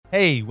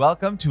Hey,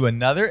 welcome to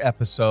another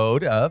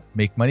episode of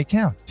Make Money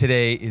Count.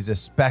 Today is a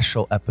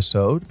special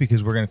episode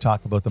because we're going to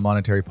talk about the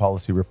monetary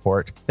policy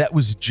report that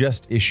was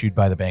just issued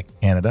by the Bank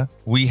of Canada.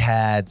 We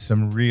had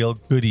some real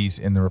goodies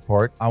in the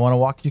report. I want to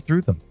walk you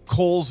through them.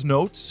 Coles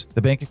notes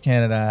the Bank of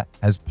Canada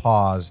has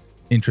paused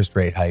interest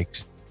rate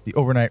hikes. The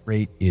overnight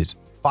rate is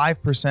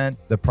 5%.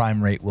 The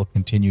prime rate will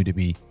continue to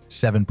be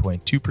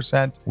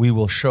 7.2%. We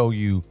will show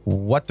you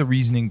what the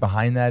reasoning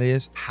behind that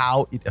is,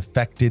 how it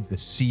affected the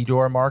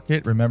CDOR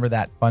market. Remember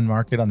that fund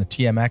market on the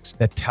TMX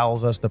that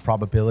tells us the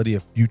probability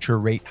of future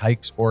rate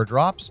hikes or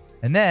drops?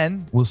 And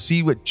then we'll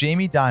see what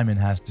Jamie Dimon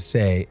has to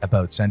say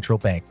about central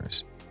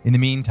bankers. In the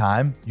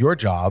meantime, your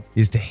job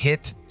is to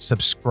hit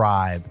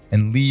subscribe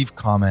and leave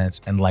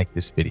comments and like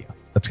this video.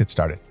 Let's get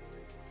started.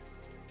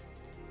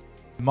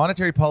 The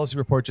monetary policy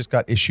report just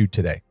got issued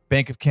today.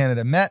 Bank of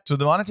Canada met. So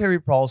the monetary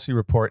policy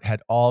report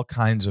had all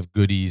kinds of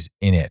goodies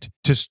in it.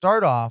 To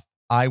start off,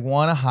 I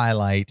want to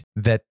highlight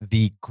that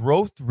the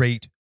growth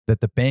rate that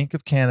the Bank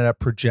of Canada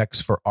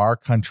projects for our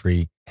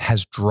country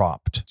has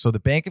dropped. So the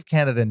Bank of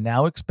Canada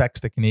now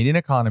expects the Canadian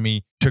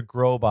economy to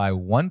grow by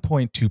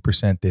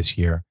 1.2% this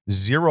year,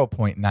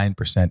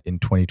 0.9% in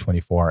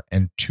 2024,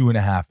 and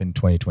 2.5% in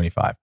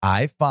 2025.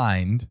 I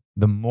find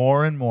the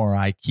more and more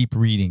I keep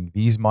reading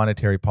these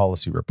monetary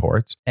policy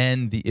reports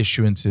and the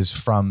issuances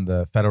from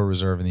the Federal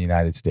Reserve in the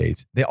United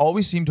States, they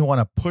always seem to want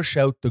to push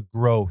out the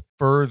growth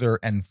further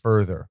and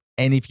further.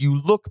 And if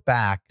you look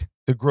back,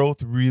 the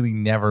growth really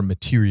never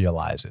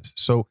materializes.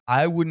 So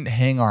I wouldn't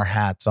hang our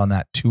hats on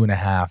that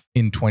 2.5%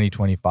 in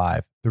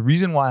 2025. The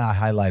reason why I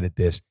highlighted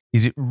this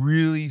is it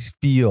really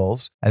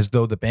feels as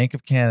though the Bank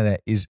of Canada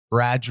is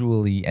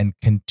gradually and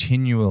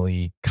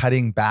continually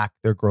cutting back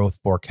their growth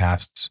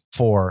forecasts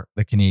for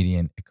the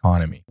Canadian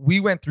economy. We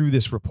went through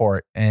this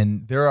report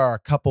and there are a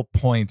couple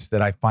points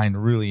that I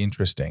find really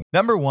interesting.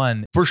 Number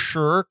one, for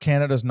sure,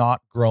 Canada's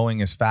not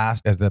growing as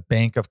fast as the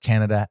Bank of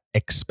Canada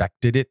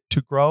expected it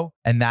to grow,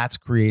 and that's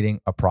creating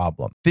a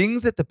problem.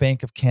 Things that the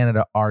Bank of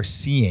Canada are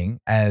seeing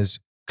as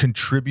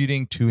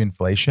contributing to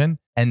inflation,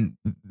 and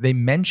they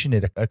mention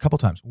it a couple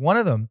times. One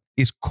of them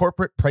is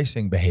corporate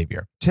pricing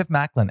behavior. Tiff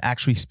Macklin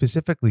actually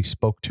specifically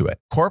spoke to it.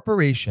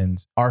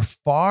 Corporations are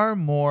far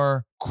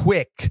more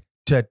quick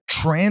to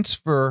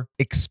transfer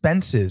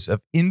expenses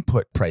of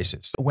input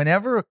prices.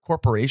 Whenever a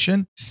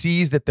corporation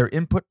sees that their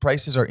input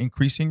prices are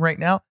increasing right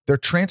now, they're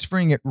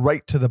transferring it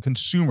right to the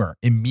consumer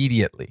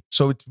immediately.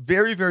 So it's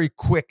very, very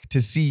quick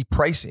to see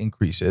price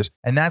increases.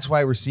 And that's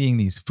why we're seeing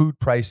these food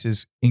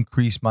prices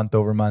increase month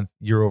over month,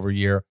 year over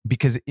year,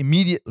 because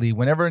immediately,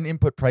 whenever an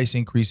input price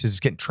increases, it's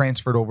getting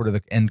transferred over to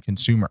the end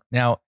consumer.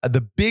 Now,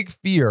 the big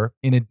fear,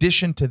 in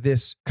addition to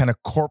this kind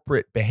of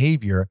corporate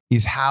behavior,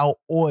 is how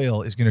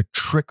oil is going to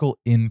trickle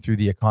in through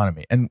the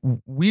economy.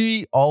 And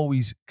we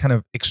always kind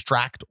of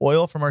extract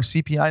oil from our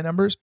CPI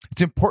numbers.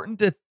 It's important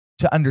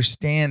to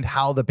understand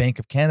how the Bank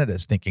of Canada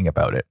is thinking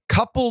about it,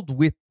 coupled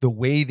with the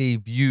way they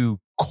view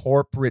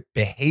corporate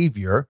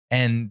behavior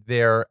and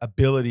their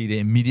ability to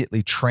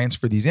immediately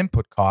transfer these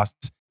input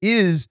costs.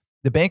 Is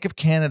the Bank of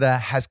Canada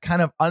has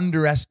kind of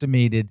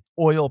underestimated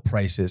oil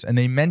prices. And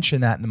they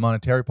mention that in the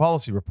monetary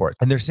policy report.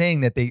 And they're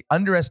saying that they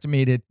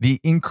underestimated the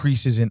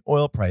increases in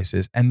oil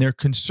prices. And their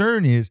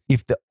concern is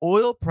if the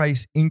oil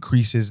price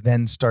increases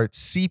then start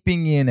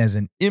seeping in as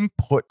an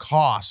input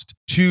cost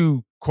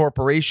to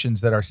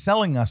corporations that are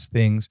selling us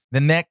things,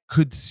 then that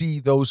could see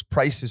those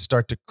prices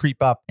start to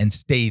creep up and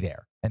stay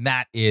there. And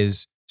that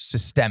is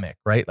systemic,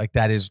 right? Like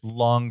that is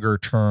longer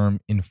term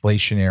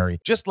inflationary,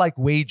 just like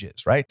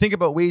wages, right? Think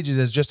about wages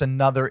as just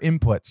another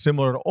input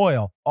similar to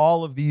oil.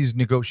 All of these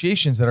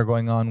negotiations that are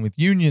going on with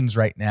unions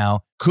right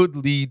now could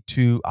lead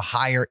to a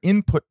higher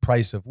input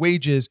price of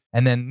wages.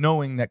 And then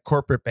knowing that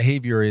corporate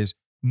behavior is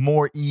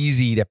more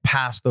easy to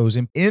pass those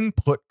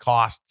input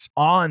costs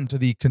on to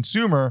the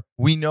consumer,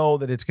 we know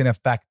that it's going to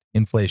affect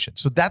inflation.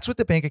 So that's what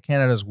the Bank of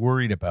Canada is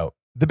worried about.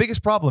 The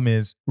biggest problem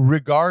is,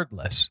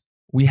 regardless,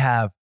 we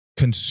have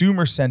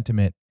consumer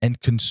sentiment and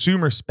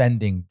consumer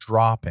spending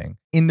dropping.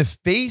 In the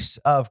face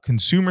of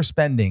consumer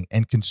spending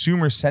and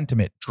consumer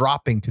sentiment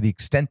dropping to the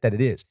extent that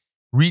it is,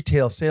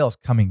 retail sales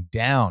coming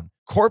down,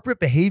 corporate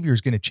behavior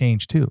is going to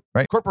change too,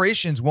 right?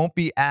 Corporations won't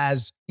be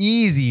as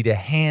easy to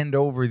hand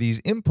over these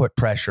input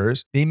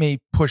pressures. They may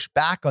push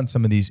back on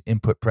some of these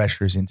input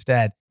pressures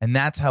instead. And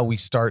that's how we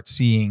start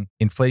seeing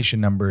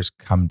inflation numbers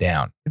come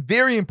down.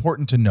 Very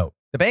important to note.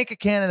 The Bank of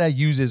Canada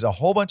uses a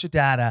whole bunch of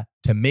data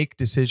to make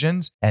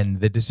decisions,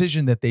 and the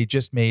decision that they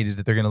just made is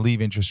that they're going to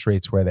leave interest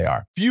rates where they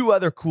are. Few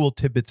other cool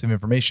tidbits of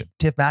information.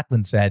 Tiff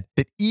Macklin said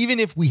that even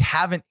if we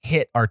haven't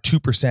hit our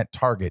 2%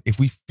 target, if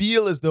we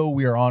feel as though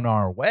we are on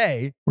our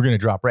way, we're going to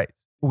drop rates.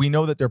 We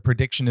know that their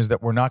prediction is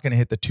that we're not going to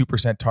hit the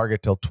 2%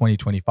 target till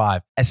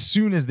 2025. As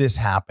soon as this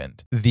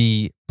happened,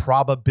 the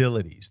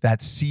probabilities,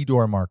 that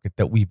CDOR market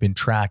that we've been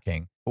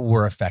tracking,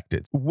 were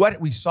affected. What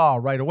we saw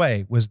right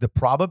away was the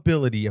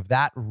probability of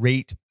that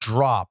rate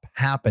drop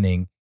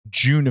happening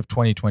June of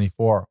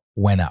 2024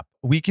 went up.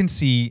 We can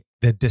see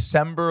The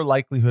December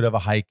likelihood of a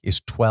hike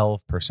is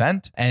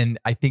 12%. And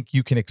I think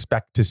you can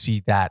expect to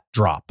see that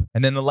drop.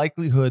 And then the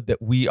likelihood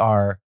that we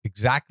are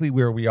exactly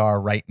where we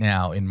are right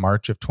now in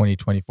March of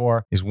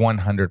 2024 is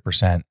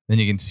 100%. Then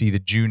you can see the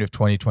June of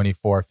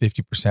 2024,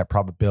 50%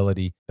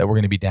 probability that we're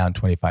going to be down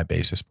 25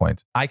 basis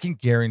points. I can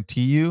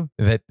guarantee you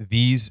that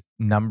these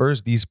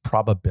numbers, these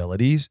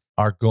probabilities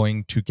are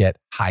going to get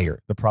higher.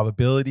 The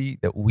probability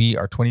that we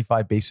are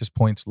 25 basis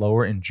points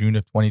lower in June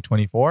of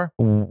 2024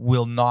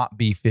 will not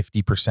be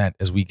 50%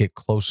 as we get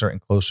closer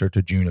and closer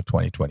to June of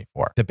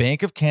 2024. The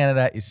Bank of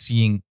Canada is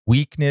seeing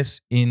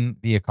weakness in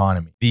the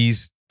economy.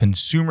 These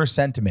consumer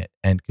sentiment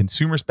and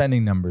consumer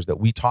spending numbers that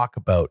we talk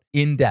about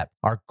in depth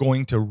are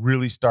going to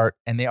really start,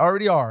 and they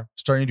already are,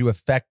 starting to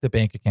affect the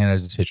Bank of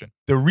Canada's decision.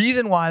 The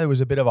reason why there was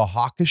a bit of a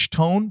hawkish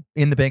tone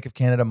in the Bank of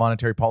Canada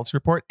Monetary Policy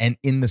Report and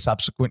in the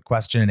subsequent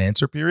question and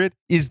answer period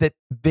is that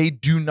they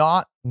do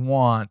not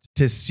want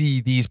to see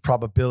these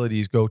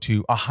probabilities go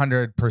to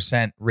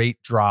 100% rate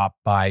drop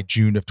by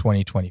June of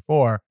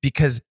 2024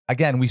 because,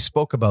 again, we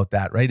spoke about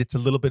that, right? It's a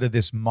little bit of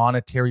this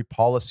monetary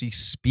policy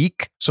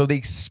speak. So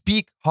they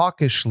speak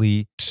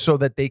hawkishly so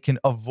that they can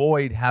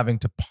avoid having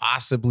to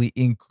possibly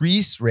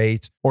increase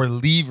rates or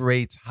leave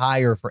rates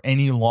higher for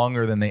any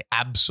longer than they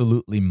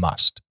absolutely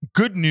must.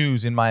 Good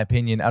news, in my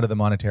opinion, out of the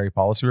Monetary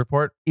Policy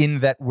Report in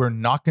that we're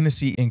not going to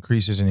see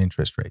increases in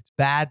interest rates.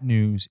 Bad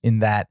news in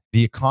that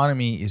the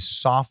economy is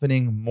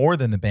softening more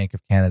than the Bank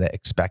of Canada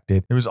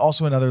expected. There was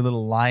also another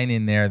little line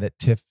in there that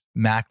Tiff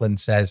Macklin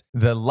says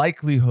the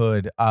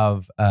likelihood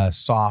of a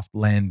soft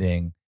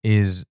landing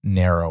is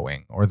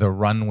narrowing, or the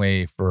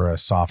runway for a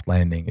soft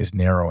landing is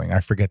narrowing. I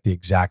forget the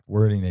exact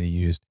wording that he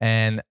used.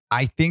 And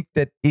I think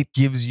that it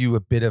gives you a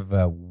bit of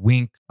a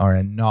wink or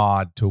a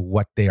nod to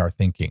what they are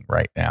thinking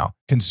right now.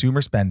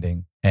 Consumer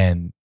spending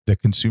and the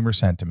consumer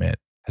sentiment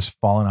has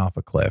fallen off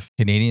a cliff.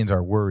 Canadians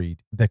are worried.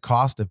 The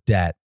cost of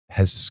debt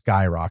has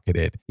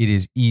skyrocketed. It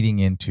is eating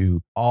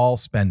into all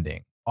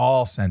spending,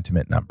 all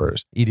sentiment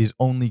numbers. It is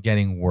only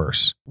getting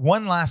worse.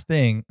 One last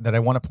thing that I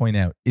want to point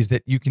out is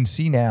that you can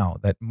see now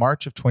that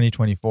March of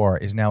 2024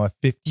 is now a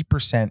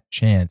 50%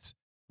 chance,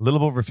 a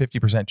little over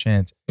 50%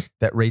 chance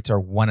that rates are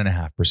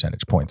 1.5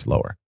 percentage points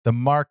lower. The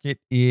market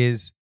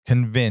is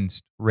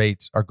convinced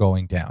rates are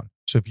going down.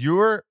 So if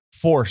you're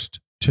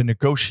forced to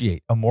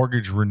negotiate a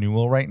mortgage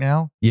renewal right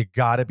now, you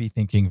got to be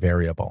thinking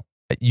variable.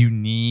 You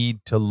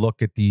need to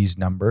look at these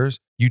numbers.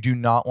 You do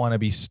not want to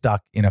be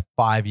stuck in a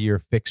 5-year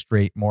fixed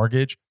rate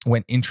mortgage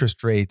when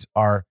interest rates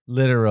are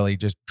literally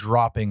just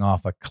dropping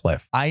off a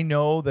cliff. I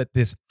know that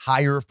this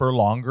higher for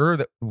longer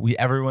that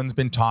everyone's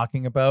been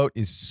talking about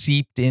is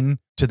seeped in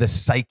to the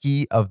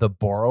psyche of the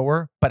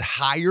borrower, but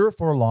higher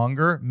for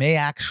longer may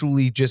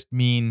actually just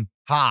mean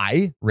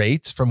high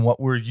rates from what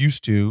we're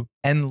used to,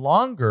 and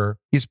longer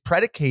is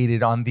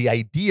predicated on the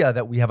idea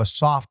that we have a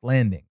soft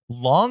landing.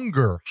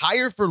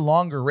 Higher for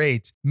longer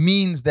rates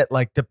means that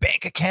like the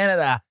Bank of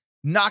Canada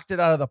knocked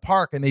it out of the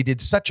park and they did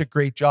such a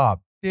great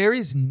job. There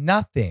is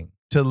nothing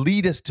to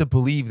lead us to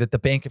believe that the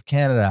Bank of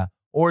Canada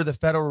or the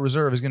Federal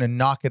Reserve is going to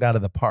knock it out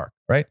of the park,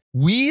 right?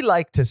 We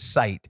like to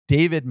cite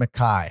David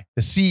Mackay,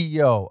 the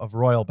CEO of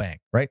Royal Bank,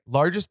 right?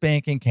 Largest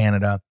bank in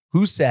Canada,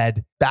 who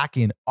said back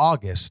in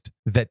August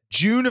that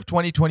June of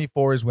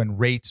 2024 is when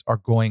rates are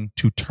going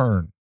to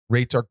turn.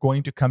 Rates are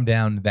going to come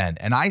down then.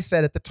 And I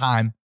said at the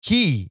time,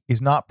 he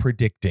is not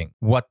predicting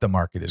what the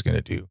market is going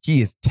to do.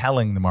 He is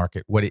telling the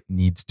market what it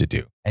needs to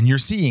do. And you're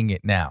seeing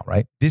it now,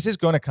 right? This is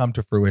going to come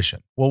to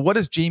fruition. Well, what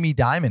does Jamie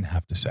Dimon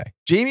have to say?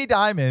 Jamie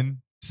Dimon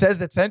says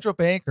that central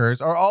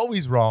bankers are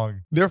always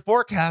wrong. Their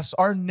forecasts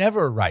are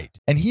never right.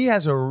 And he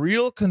has a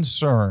real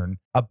concern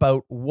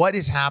about what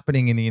is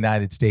happening in the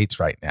United States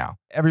right now.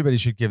 Everybody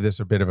should give this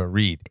a bit of a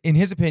read. In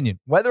his opinion,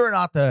 whether or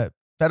not the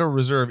Federal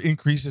Reserve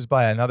increases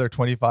by another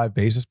 25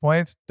 basis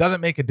points doesn't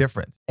make a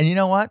difference. And you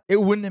know what?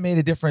 It wouldn't have made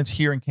a difference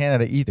here in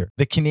Canada either.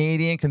 The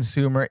Canadian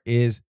consumer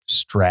is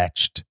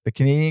stretched. The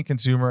Canadian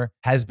consumer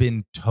has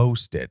been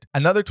toasted.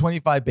 Another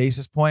 25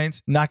 basis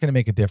points, not going to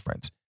make a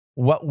difference.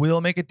 What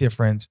will make a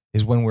difference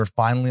is when we're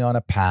finally on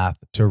a path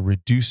to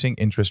reducing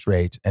interest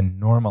rates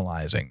and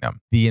normalizing them.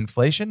 The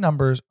inflation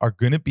numbers are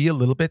going to be a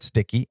little bit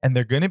sticky, and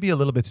they're going to be a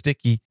little bit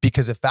sticky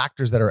because of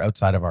factors that are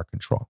outside of our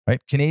control, right?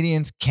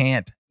 Canadians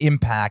can't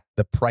impact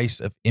the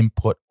price of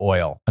input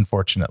oil,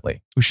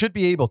 unfortunately. We should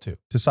be able to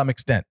some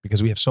extent,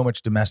 because we have so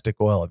much domestic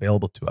oil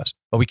available to us,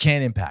 but we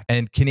can't impact.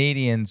 And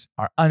Canadians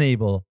are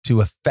unable to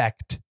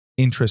affect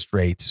interest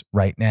rates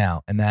right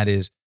now, and that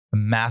is a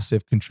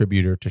massive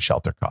contributor to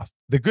shelter costs.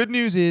 The good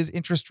news is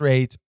interest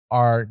rates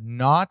are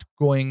not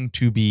going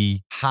to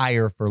be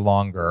higher for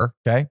longer,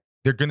 okay?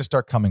 They're going to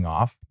start coming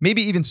off,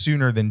 maybe even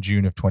sooner than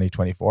June of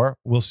 2024.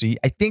 We'll see.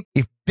 I think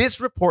if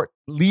this report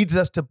leads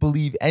us to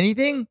believe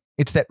anything,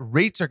 it's that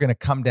rates are going to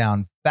come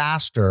down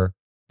faster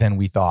than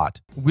we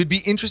thought. We'd be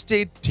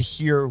interested to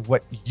hear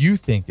what you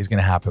think is going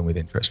to happen with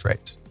interest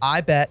rates.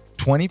 I bet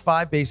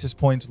 25 basis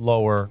points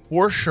lower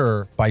for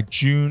sure by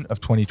June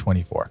of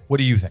 2024. What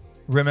do you think?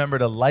 Remember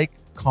to like,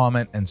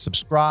 comment, and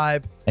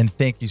subscribe. And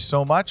thank you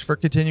so much for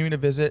continuing to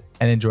visit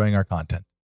and enjoying our content.